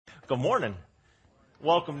Good morning.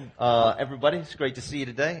 Welcome, everybody. It's great to see you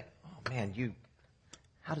today. Oh, man,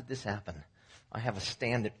 how did this happen? I have a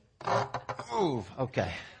stand that move. Okay.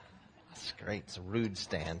 That's great. It's a rude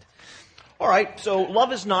stand. All right, so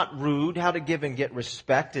love is not rude. How to give and get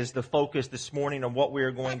respect is the focus this morning of what we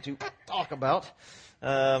are going to talk about.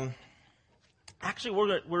 Actually,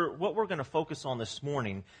 what we're going to focus on this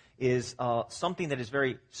morning is something that is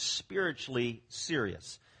very spiritually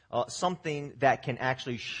serious. Something that can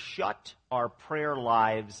actually shut our prayer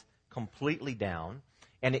lives completely down,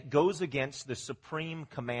 and it goes against the supreme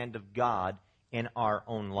command of God in our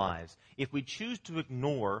own lives. If we choose to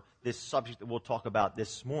ignore this subject that we'll talk about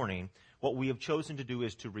this morning, what we have chosen to do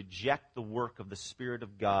is to reject the work of the Spirit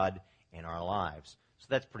of God in our lives. So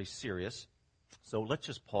that's pretty serious. So let's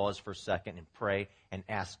just pause for a second and pray and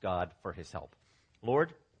ask God for His help.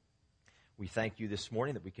 Lord, we thank you this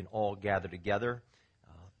morning that we can all gather together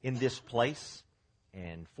in this place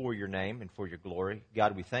and for your name and for your glory.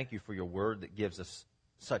 God, we thank you for your word that gives us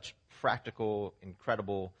such practical,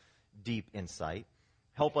 incredible, deep insight.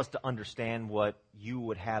 Help us to understand what you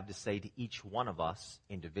would have to say to each one of us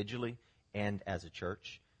individually and as a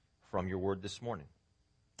church from your word this morning.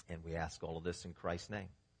 And we ask all of this in Christ's name.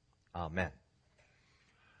 Amen.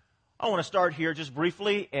 I want to start here just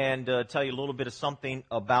briefly and tell you a little bit of something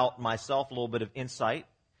about myself, a little bit of insight.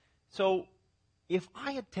 So, if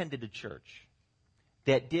I attended a church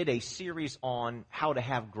that did a series on how to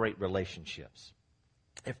have great relationships,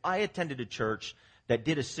 if I attended a church that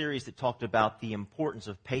did a series that talked about the importance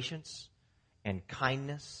of patience and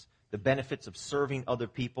kindness, the benefits of serving other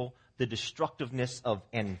people, the destructiveness of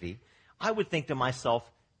envy, I would think to myself,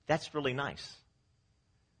 that's really nice.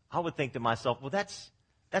 I would think to myself, well, that's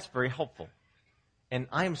very helpful. And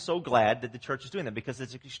I am so glad that the church is doing that because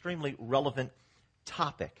it's an extremely relevant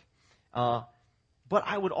topic. But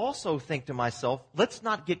I would also think to myself, let's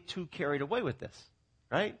not get too carried away with this,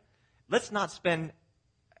 right? Let's not spend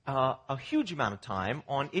a huge amount of time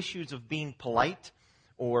on issues of being polite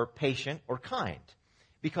or patient or kind.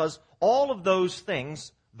 Because all of those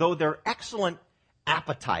things, though they're excellent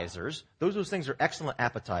appetizers, those things are excellent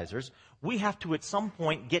appetizers, we have to at some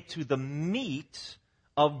point get to the meat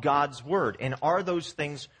of God's Word. And are those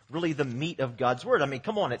things really the meat of God's Word? I mean,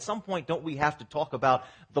 come on, at some point don't we have to talk about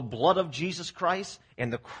the blood of Jesus Christ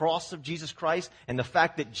and the cross of Jesus Christ and the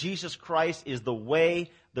fact that Jesus Christ is the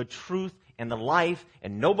way, the truth, and the life,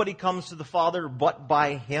 and nobody comes to the Father but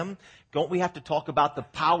by Him? Don't we have to talk about the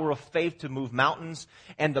power of faith to move mountains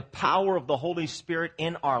and the power of the Holy Spirit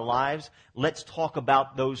in our lives? Let's talk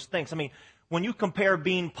about those things. I mean, when you compare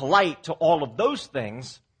being polite to all of those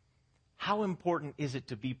things, how important is it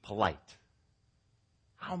to be polite?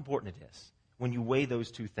 How important it is when you weigh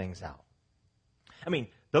those two things out. I mean,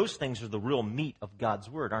 those things are the real meat of God's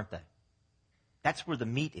Word, aren't they? That's where the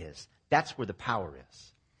meat is. That's where the power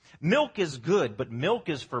is. Milk is good, but milk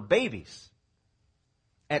is for babies.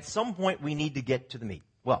 At some point, we need to get to the meat.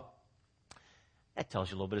 Well, that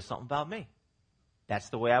tells you a little bit of something about me. That's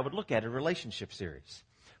the way I would look at a relationship series.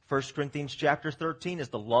 1 Corinthians chapter 13 is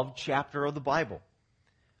the love chapter of the Bible.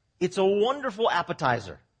 It's a wonderful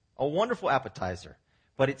appetizer,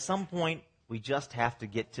 but at some point, we just have to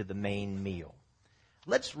get to the main meal.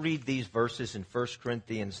 Let's read these verses in 1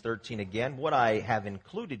 Corinthians 13 again. What I have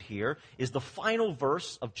included here is the final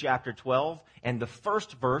verse of chapter 12 and the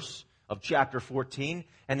first verse of chapter 14,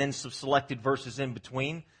 and then some selected verses in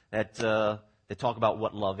between that talk about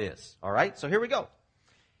what love is. All right, so here we go.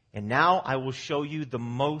 And now I will show you the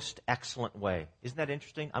most excellent way. Isn't that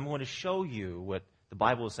interesting? I'm going to show you what the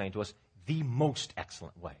Bible is saying to us, the most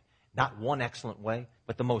excellent way. Not one excellent way,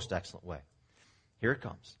 but the most excellent way. Here it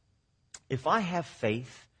comes. If I have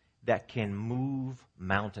faith that can move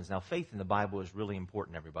mountains. Now, faith in the Bible is really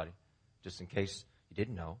important, everybody, just in case you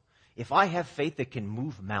didn't know. If I have faith that can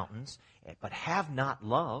move mountains, but have not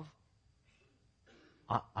love,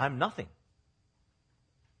 I'm nothing.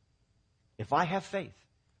 If I have faith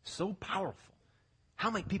so powerful,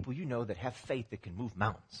 how many people you know that have faith that can move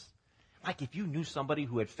mountains? Like if you knew somebody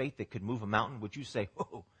who had faith that could move a mountain, would you say,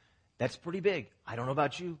 oh, that's pretty big? I don't know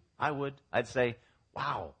about you. I would. I'd say,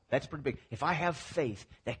 wow, that's pretty big. If I have faith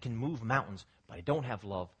that can move mountains, but I don't have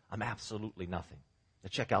love, I'm absolutely nothing. Now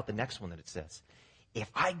check out the next one that it says. If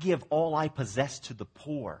I give all I possess to the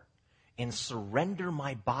poor and surrender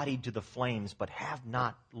my body to the flames, but have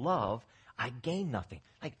not love, I gain nothing.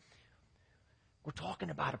 Like, we're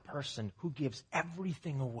talking about a person who gives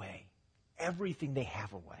everything away, everything they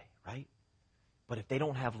have away, right? But if they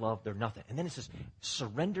don't have love, they're nothing. And then it says,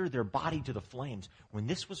 surrender their body to the flames. When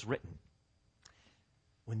this was written,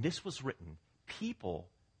 people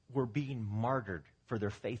were being martyred for their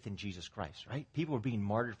faith in Jesus Christ, right? People were being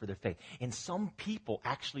martyred for their faith. And some people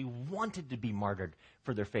actually wanted to be martyred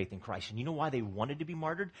for their faith in Christ. And you know why they wanted to be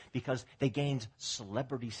martyred? Because they gained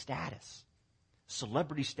celebrity status.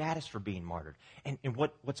 Celebrity status for being martyred. And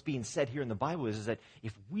what's being said here in the Bible is that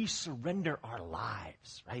if we surrender our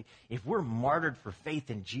lives, right? If we're martyred for faith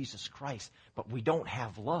in Jesus Christ, but we don't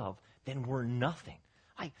have love, then we're nothing.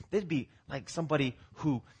 They'd be like somebody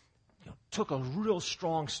who took a real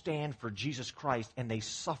strong stand for Jesus Christ and they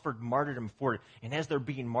suffered martyrdom for it. And as they're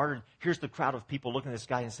being martyred, here's the crowd of people looking at this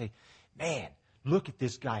guy and say, man, look at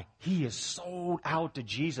this guy. He is sold out to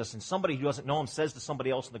Jesus. And somebody who doesn't know him says to somebody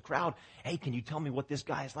else in the crowd, hey, can you tell me what this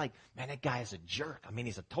guy is like? Man, that guy is a jerk. I mean,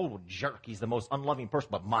 he's a total jerk. He's the most unloving person.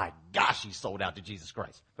 But my gosh, he's sold out to Jesus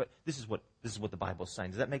Christ. But this is what the Bible is saying.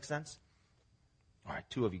 Does that make sense? All right,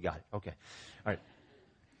 2 of you got it. Okay. All right.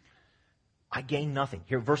 I gain nothing.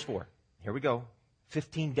 Here, verse 4. Here we go.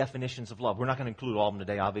 15 definitions of love. We're not going to include all of them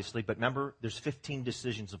today, obviously, but remember, there's 15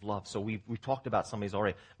 decisions of love. So we've talked about some of these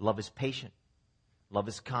already. Love is patient. Love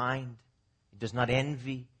is kind. It does not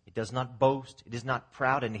envy. It does not boast. It is not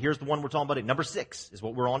proud. And here's the one we're talking about. Number 6 is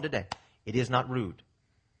what we're on today. It is not rude.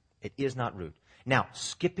 It is not rude. Now,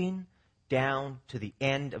 skipping down to the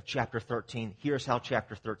end of chapter 13, here's how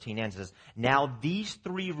chapter 13 ends. It says, now these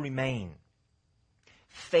 3 remain.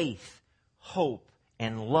 Faith, hope,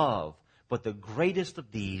 and love. But the greatest of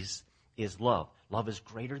these is love. Love is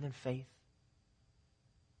greater than faith.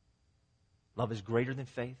 Love is greater than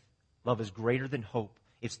faith. Love is greater than hope.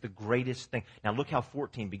 It's the greatest thing. Now look how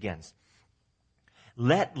 14 begins.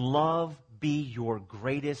 Let love be your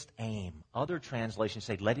greatest aim. Other translations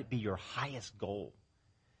say, let it be your highest goal.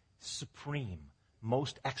 Supreme,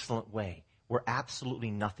 most excellent way. We're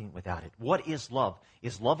absolutely nothing without it. What is love?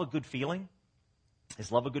 Is love a good feeling? Is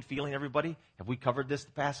love a good feeling, everybody? Have we covered this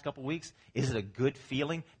the past couple weeks? Is it a good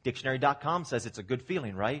feeling? Dictionary.com says it's a good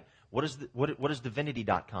feeling, right? What does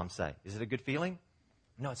Divinity.com say? Is it a good feeling?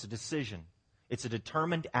 No, it's a decision. It's a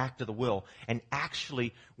determined act of the will. And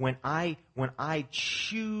actually, when I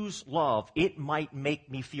choose love, it might make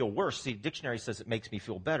me feel worse. See, dictionary says it makes me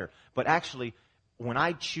feel better. But actually, when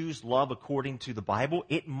I choose love according to the Bible,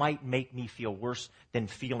 it might make me feel worse than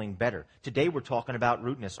feeling better. Today we're talking about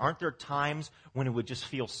rudeness. Aren't there times when it would just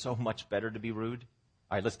feel so much better to be rude?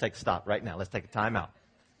 All right, let's take a stop right now. Let's take a time out.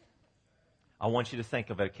 I want you to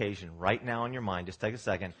think of an occasion right now in your mind. Just take a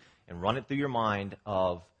second and run it through your mind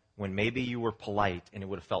of when maybe you were polite and it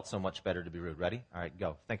would have felt so much better to be rude. Ready? All right,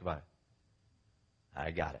 go. Think about it.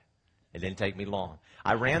 I got it. It didn't take me long.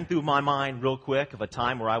 I ran through my mind real quick of a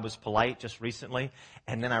time where I was polite just recently,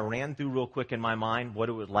 and then I ran through real quick in my mind what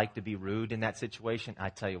it would like to be rude in that situation. I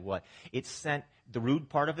tell you what, it sent, the rude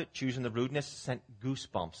part of it, choosing the rudeness, sent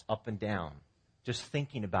goosebumps up and down. Just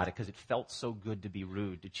thinking about it because it felt so good to be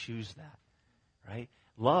rude, to choose that, right?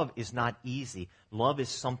 Love is not easy. Love is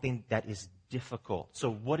something that is difficult.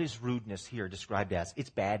 So what is rudeness here described as? It's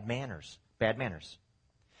bad manners. Bad manners.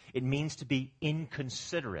 It means to be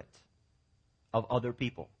inconsiderate of other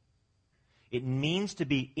people. It means to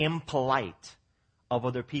be impolite of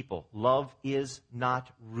other people. Love is not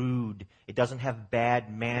rude. It doesn't have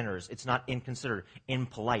bad manners. It's not inconsiderate,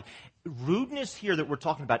 impolite. Rudeness here that we're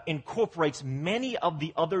talking about incorporates many of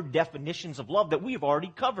the other definitions of love that we've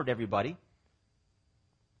already covered, everybody.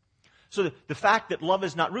 So the fact that love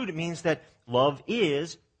is not rude, it means that love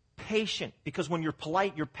is patient. Because when you're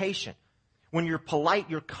polite, you're patient. When you're polite,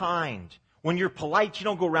 you're kind. When you're polite, you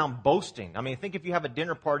don't go around boasting. I mean, think if you have a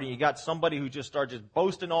dinner party and you got somebody who just starts just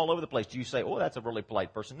boasting all over the place. Do you say, oh, that's a really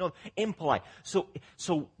polite person? No, impolite. So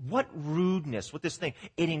what rudeness, what this thing,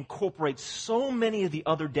 it incorporates so many of the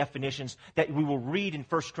other definitions that we will read in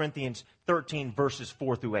 1 Corinthians 13, verses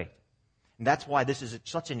 4 through 8. And that's why this is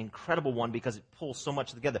such an incredible one, because it pulls so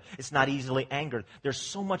much together. It's not easily angered. There's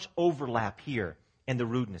so much overlap here in the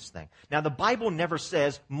rudeness thing. Now, the Bible never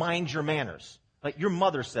says, mind your manners. Like your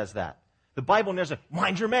mother says that. The Bible never says,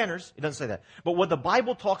 mind your manners. It doesn't say that. But what the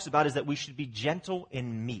Bible talks about is that we should be gentle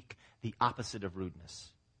and meek, the opposite of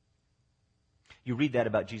rudeness. You read that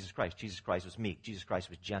about Jesus Christ. Jesus Christ was meek. Jesus Christ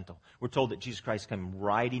was gentle. We're told that Jesus Christ came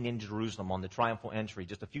riding into Jerusalem on the triumphal entry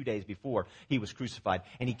just a few days before he was crucified.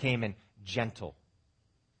 And he came in gentle,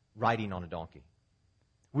 riding on a donkey.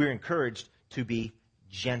 We're encouraged to be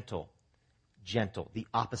gentle. Gentle, the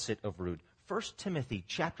opposite of rude. 1 Timothy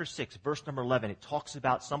chapter 6, verse number 11, it talks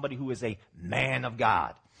about somebody who is a man of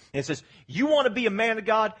God. And it says, you want to be a man of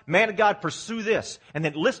God? Man of God, pursue this. And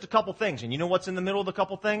then list a couple things. And you know what's in the middle of the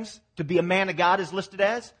couple things? To be a man of God is listed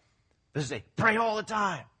as? This is pray all the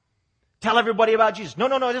time. Tell everybody about Jesus. No,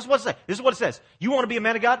 this is what it says. This is what it says. You want to be a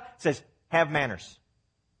man of God? It says, have manners.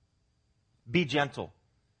 Be gentle.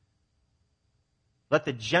 Let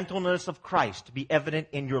the gentleness of Christ be evident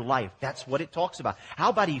in your life. That's what it talks about. How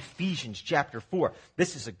about Ephesians chapter 4?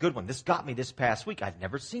 This is a good one. This got me this past week. I've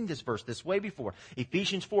never seen this verse this way before.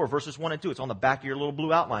 Ephesians 4, verses 1 and 2. It's on the back of your little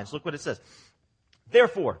blue outlines. Look what it says.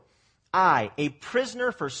 Therefore, I, a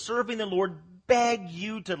prisoner for serving the Lord, beg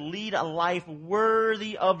you to lead a life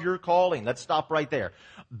worthy of your calling. Let's stop right there.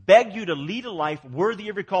 Beg you to lead a life worthy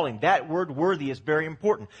of your calling. That word worthy is very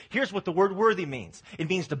important. Here's what the word worthy means. It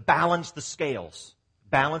means to balance the scales.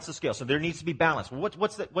 Balance the scale. So there needs to be balance. Well,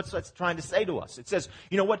 what's that trying to say to us? It says,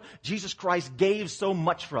 you know what? Jesus Christ gave so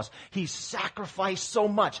much for us. He sacrificed so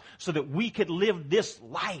much so that we could live this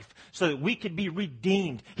life, so that we could be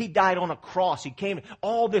redeemed. He died on a cross. He came,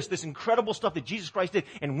 all this incredible stuff that Jesus Christ did.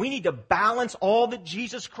 And we need to balance all that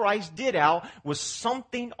Jesus Christ did out with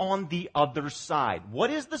something on the other side. What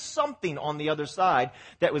is the something on the other side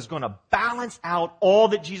that was going to balance out all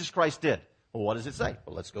that Jesus Christ did? Well, what does it say?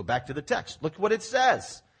 Well, let's go back to the text. Look what it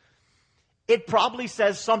says. It probably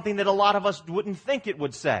says something that a lot of us wouldn't think it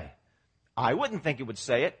would say. I wouldn't think it would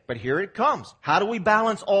say it, but here it comes. How do we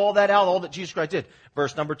balance all that out, all that Jesus Christ did?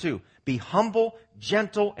 Verse number 2. Be humble,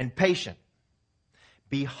 gentle, and patient.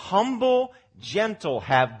 Be humble, gentle,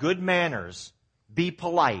 have good manners, be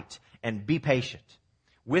polite, and be patient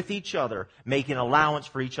with each other, making allowance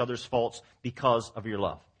for each other's faults because of your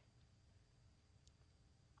love.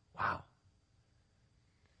 Wow.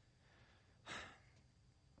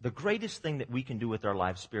 The greatest thing that we can do with our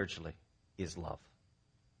lives spiritually is love.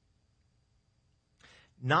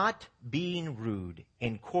 Not being rude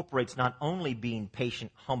incorporates not only being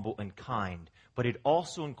patient, humble, and kind, but it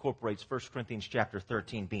also incorporates 1 Corinthians chapter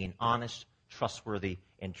 13, being honest, trustworthy,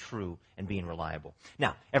 and true, and being reliable.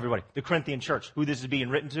 Now, everybody, the Corinthian church, who this is being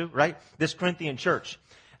written to, right? This Corinthian church,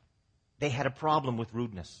 they had a problem with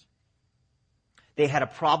rudeness. They had a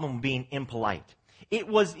problem being impolite. It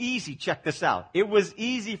was easy, check this out, it was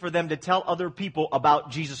easy for them to tell other people about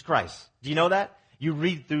Jesus Christ. Do you know that? You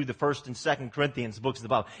read through the 1st and 2nd Corinthians books of the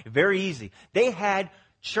Bible. Very easy. They had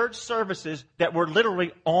church services that were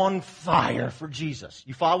literally on fire for Jesus.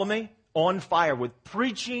 You follow me? On fire with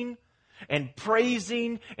preaching and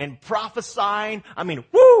praising and prophesying. I mean,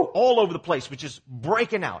 woo, all over the place, which is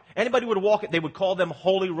breaking out. Anybody would walk it, they would call them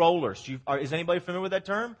holy rollers. Is anybody familiar with that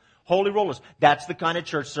term? Holy rollers. That's the kind of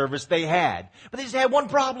church service they had. But they just had one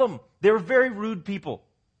problem. They were very rude people.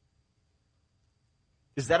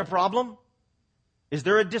 Is that a problem? Is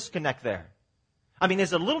there a disconnect there? I mean,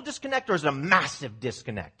 is it a little disconnect or is it a massive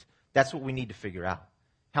disconnect? That's what we need to figure out.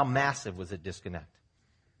 How massive was the disconnect?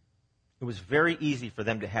 It was very easy for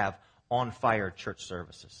them to have on-fire church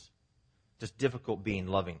services. Just difficult being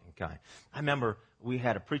loving and kind. I remember we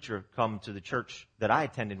had a preacher come to the church that I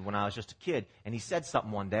attended when I was just a kid, and he said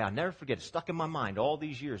something one day. I'll never forget. It stuck in my mind all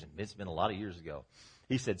these years, and it's been a lot of years ago.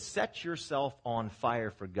 He said, set yourself on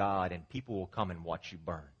fire for God, and people will come and watch you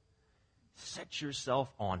burn. Set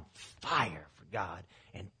yourself on fire for God,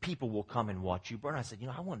 and people will come and watch you burn. I said,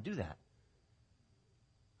 I want to do that.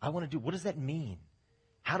 What does that mean?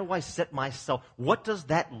 How do I set myself? What does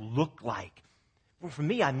that look like? Well, for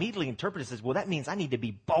me, I immediately interpret it as, well, that means I need to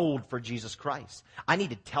be bold for Jesus Christ. I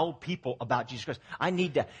need to tell people about Jesus Christ. I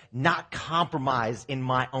need to not compromise in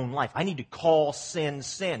my own life. I need to call sin,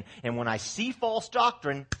 sin. And when I see false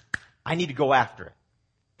doctrine, I need to go after it.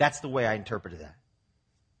 That's the way I interpreted that.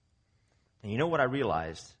 And you know what I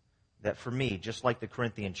realized? That for me, just like the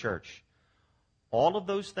Corinthian church, all of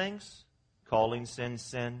those things, calling sin,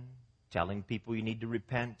 sin, telling people you need to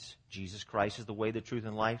repent, Jesus Christ is the way, the truth,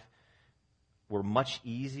 and life, were much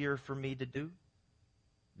easier for me to do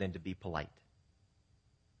than to be polite.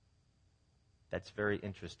 That's very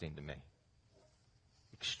interesting to me.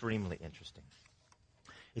 Extremely interesting.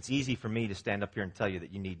 It's easy for me to stand up here and tell you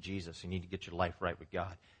that you need Jesus. You need to get your life right with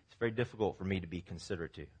God. It's very difficult for me to be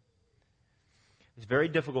considerate to you. It's very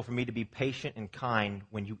difficult for me to be patient and kind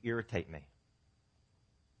when you irritate me.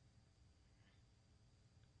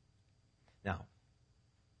 Now,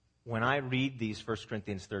 when I read these 1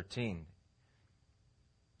 Corinthians 13,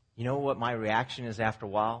 you know what my reaction is after a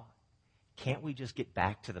while? Can't we just get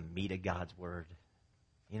back to the meat of God's Word?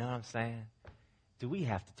 You know what I'm saying? Do we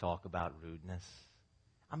have to talk about rudeness?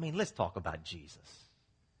 I mean, let's talk about Jesus.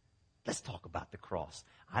 Let's talk about the cross.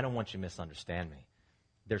 I don't want you to misunderstand me.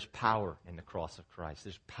 There's power in the cross of Christ.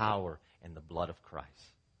 There's power in the blood of Christ.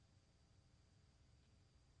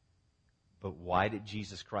 But why did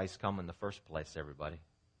Jesus Christ come in the first place, everybody?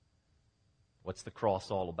 What's the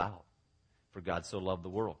cross all about? For God so loved the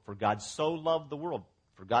world. For God so loved the world.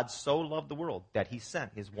 For God so loved the world that He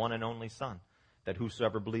sent His one and only Son, that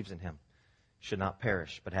whosoever believes in Him should not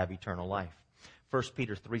perish, but have eternal life. 1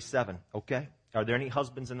 Peter 3:7. Okay? Are there any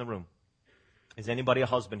husbands in the room? Is anybody a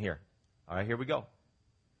husband here? All right, here we go.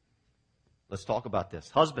 Let's talk about this.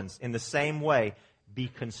 Husbands, in the same way, be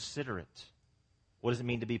considerate. What does it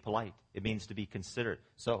mean to be polite? It means to be considerate.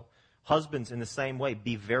 So, husbands, in the same way,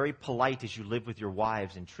 be very polite as you live with your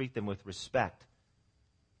wives and treat them with respect.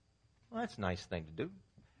 Well, that's a nice thing to do.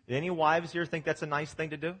 Any wives here think that's a nice thing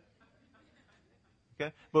to do?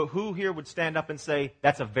 Okay. But who here would stand up and say,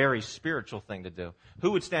 that's a very spiritual thing to do?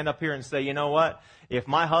 Who would stand up here and say, you know what? If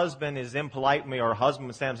my husband is impolite to me, or a husband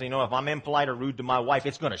would stand up and say, you know, if I'm impolite or rude to my wife,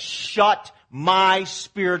 it's going to shut my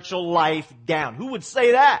spiritual life down. Who would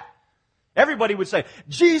say that? Everybody would say,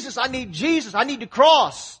 Jesus. I need the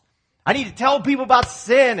cross. I need to tell people about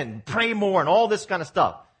sin and pray more and all this kind of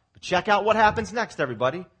stuff. But check out what happens next,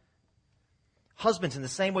 everybody. Husbands, in the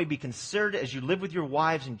same way, be considerate as you live with your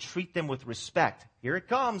wives and treat them with respect. Here it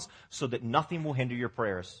comes, so that nothing will hinder your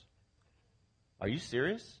prayers. Are you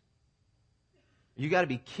serious? You got to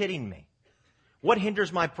be kidding me. What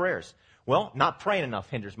hinders my prayers? Well, not praying enough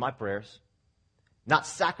hinders my prayers. Not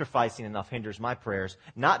sacrificing enough hinders my prayers.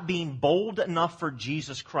 Not being bold enough for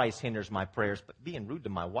Jesus Christ hinders my prayers. But being rude to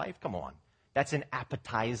my wife, come on. That's an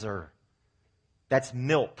appetizer. That's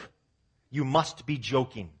milk. You must be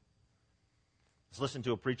joking. Let's listen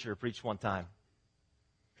to a preacher preach one time.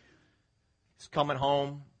 He's coming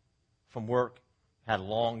home from work, had a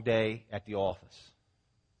long day at the office.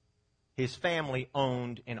 His family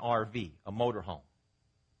owned an RV, a motorhome.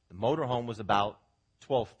 The motorhome was about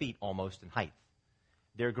 12 feet almost in height.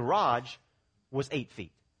 Their garage was 8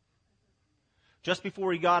 feet. Just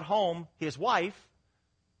before he got home, his wife,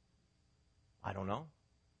 I don't know,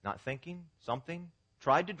 not thinking, something,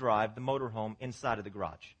 tried to drive the motorhome inside of the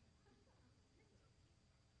garage.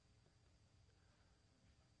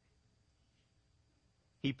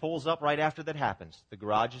 He pulls up right after that happens. The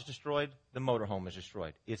garage is destroyed. The motorhome is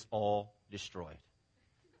destroyed. It's all destroyed.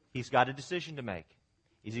 He's got a decision to make.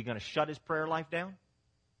 Is he going to shut his prayer life down?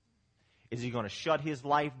 Is he going to shut his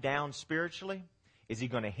life down spiritually? Is he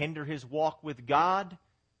going to hinder his walk with God?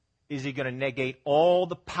 Is he going to negate all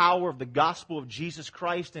the power of the gospel of Jesus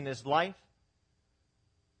Christ in his life?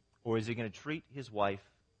 Or is he going to treat his wife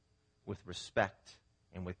with respect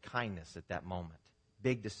and with kindness at that moment?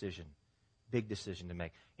 Big decision. Big decision to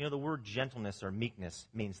make. You know, the word gentleness or meekness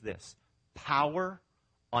means this: power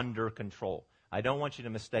under control. I don't want you to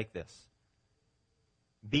mistake this.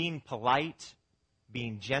 Being polite,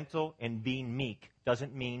 being gentle, and being meek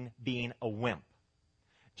doesn't mean being a wimp.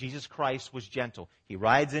 Jesus Christ was gentle. He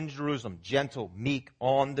rides in Jerusalem, gentle, meek,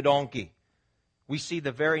 on the donkey. We see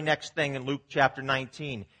the very next thing in Luke chapter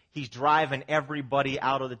 19. He's driving everybody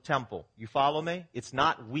out of the temple. You follow me? It's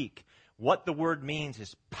not weak. What the word means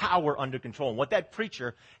is power under control. And what that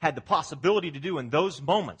preacher had the possibility to do in those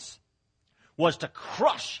moments was to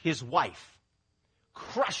crush his wife.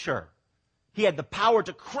 Crush her. He had the power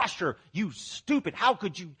to crush her. You stupid. How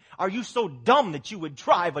could you? Are you so dumb that you would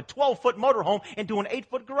drive a 12-foot motorhome into an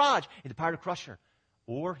 8-foot garage? He had the power to crush her.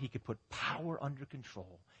 Or he could put power under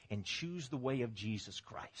control and choose the way of Jesus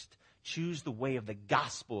Christ. Choose the way of the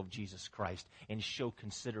gospel of Jesus Christ and show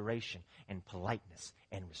consideration and politeness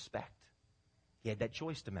and respect. He had that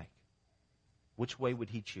choice to make. Which way would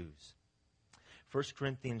he choose? 1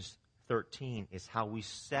 Corinthians 13 is how we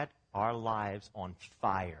set our lives on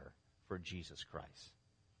fire for Jesus Christ.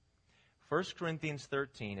 1 Corinthians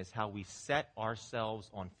 13 is how we set ourselves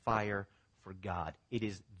on fire for God. It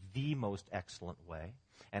is the most excellent way.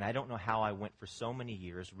 And I don't know how I went for so many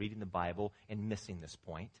years reading the Bible and missing this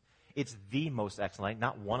point. It's the most excellent,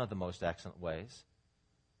 not one of the most excellent ways.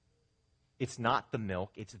 It's not the milk.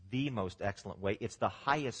 It's the most excellent way. It's the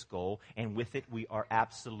highest goal, and with it we are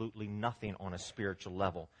absolutely nothing on a spiritual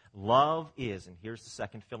level. Love is, and here's the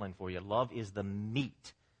second fill-in for you, love is the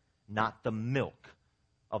meat, not the milk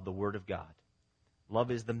of the Word of God. Love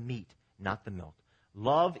is the meat, not the milk.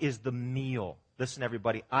 Love is the meal. Listen,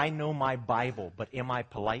 everybody, I know my Bible, but am I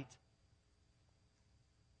polite?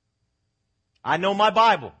 I know my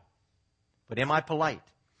Bible, but am I polite?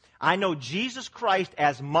 I know Jesus Christ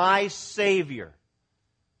as my Savior,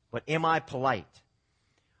 but am I polite?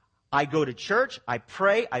 I go to church, I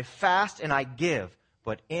pray, I fast, and I give,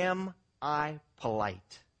 but am I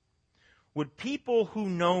polite? Would people who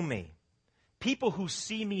know me, people who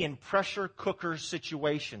see me in pressure cooker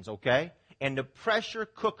situations, okay, and the pressure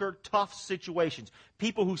cooker tough situations,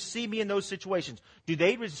 people who see me in those situations, do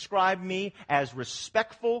they describe me as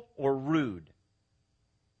respectful or rude?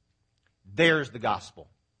 There's the gospel.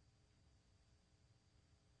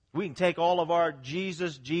 We can take all of our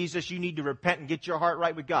Jesus, you need to repent and get your heart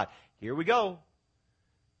right with God. Here we go.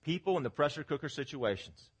 People in the pressure cooker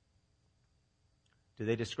situations. Do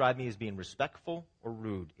they describe me as being respectful or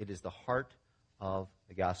rude? It is the heart of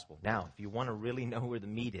the gospel. Now, if you want to really know where the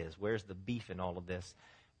meat is, where's the beef in all of this,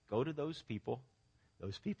 go to those people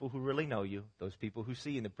who really know you, those people who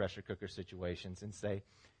see you in the pressure cooker situations, and say,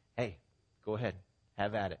 hey, go ahead,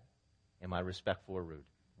 have at it. Am I respectful or rude?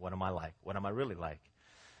 What am I like? What am I really like?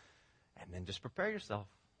 And then just prepare yourself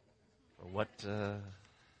for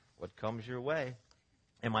what comes your way.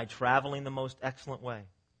 Am I traveling the most excellent way?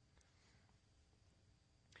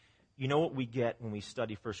 You know what we get when we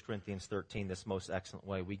study 1 Corinthians 13, this most excellent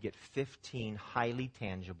way? We get 15 highly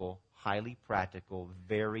tangible, highly practical,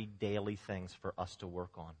 very daily things for us to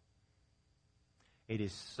work on. It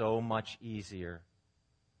is so much easier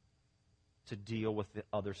to deal with the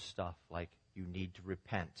other stuff, like you need to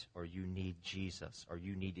repent, or you need Jesus, or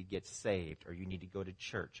you need to get saved, or you need to go to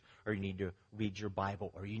church, or you need to read your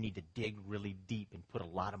Bible, or you need to dig really deep and put a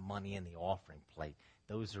lot of money in the offering plate.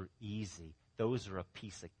 Those are easy. Those are a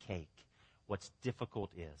piece of cake. What's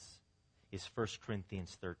difficult is 1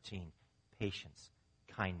 Corinthians 13, patience,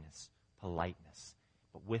 kindness, politeness.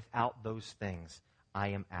 But without those things, I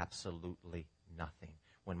am absolutely nothing.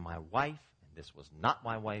 When my wife, and this was not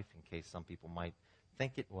my wife, in case some people might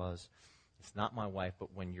think it was, it's not my wife,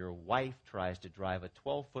 but when your wife tries to drive a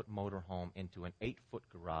 12-foot motorhome into an 8-foot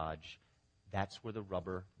garage, that's where the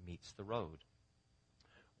rubber meets the road.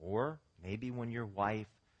 Or maybe when your wife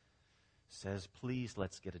says, please,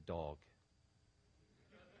 let's get a dog,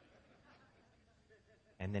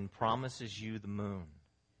 and then promises you the moon.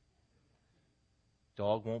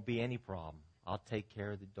 Dog won't be any problem. I'll take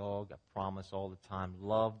care of the dog. I promise all the time.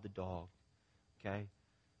 Love the dog. Okay?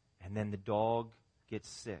 And then the dog gets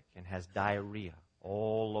sick and has diarrhea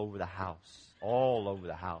all over the house. All over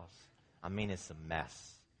the house. I mean, it's a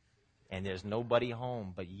mess. And there's nobody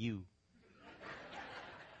home but you.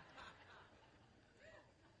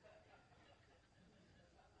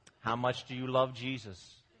 How much do you love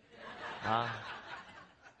Jesus? Huh?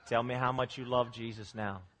 Tell me how much you love Jesus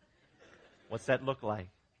now. What's that look like?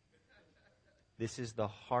 This is the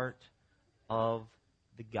heart of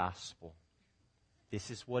the gospel.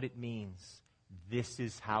 This is what it means. This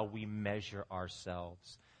is how we measure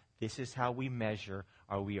ourselves. This is how we measure,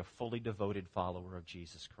 are we a fully devoted follower of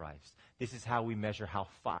Jesus Christ? This is how we measure how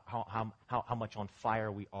much on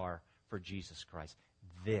fire we are for Jesus Christ.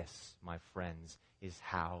 This, my friends, is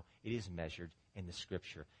how it is measured in the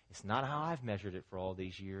Scripture. It's not how I've measured it for all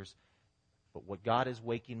these years, but what God is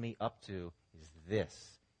waking me up to is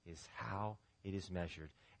this, is how it is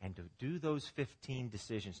measured. And to do those 15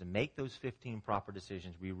 decisions, to make those 15 proper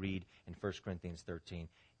decisions we read in 1 Corinthians 13,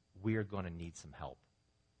 we are going to need some help.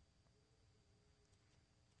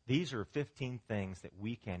 These are 15 things that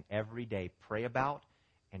we can every day pray about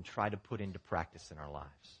and try to put into practice in our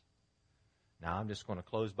lives. Now, I'm just going to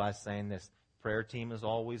close by saying this. Prayer team is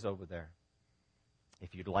always over there.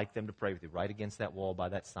 If you'd like them to pray with you, right against that wall by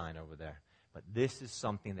that sign over there. But this is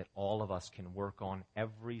something that all of us can work on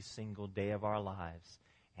every single day of our lives.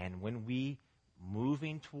 And when we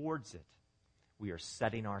moving towards it, we are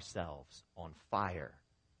setting ourselves on fire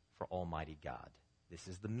for Almighty God. This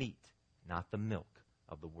is the meat, not the milk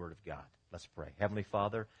of the Word of God. Let's pray. Heavenly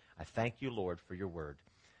Father, I thank you, Lord, for your Word.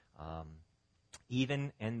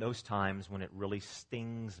 Even in those times when it really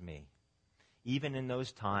stings me, even in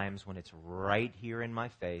those times when it's right here in my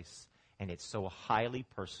face, and it's so highly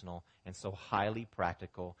personal and so highly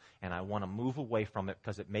practical, and I want to move away from it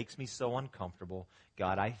because it makes me so uncomfortable.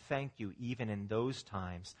 God, I thank you even in those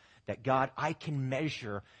times that, God, I can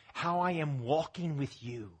measure how I am walking with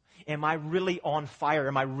you. Am I really on fire?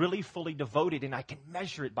 Am I really fully devoted? And I can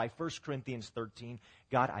measure it by 1 Corinthians 13.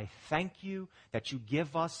 God, I thank you that you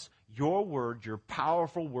give us your word, your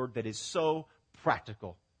powerful word that is so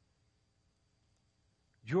practical.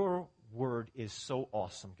 Your word is so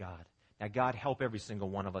awesome, God. Now, God, help every single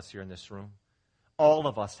one of us here in this room. All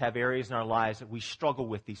of us have areas in our lives that we struggle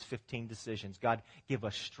with these 15 decisions. God, give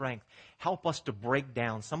us strength. Help us to break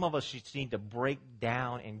down. Some of us just need to break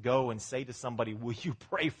down and go and say to somebody, will you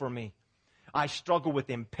pray for me? I struggle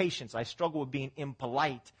with impatience. I struggle with being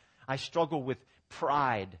impolite. I struggle with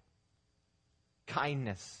pride,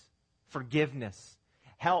 kindness, forgiveness.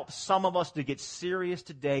 Help some of us to get serious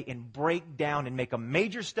today and break down and make a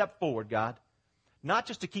major step forward, God. Not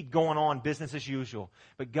just to keep going on business as usual,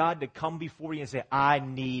 but God, to come before you and say, I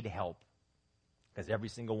need help. Because every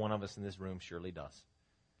single one of us in this room surely does.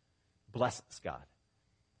 Bless us, God.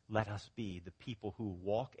 Let us be the people who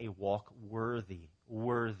walk a walk worthy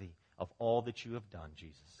of all that you have done,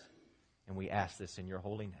 Jesus. And we ask this in your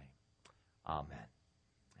holy name. Amen.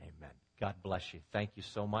 Amen. God bless you. Thank you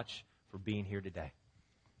so much for being here today.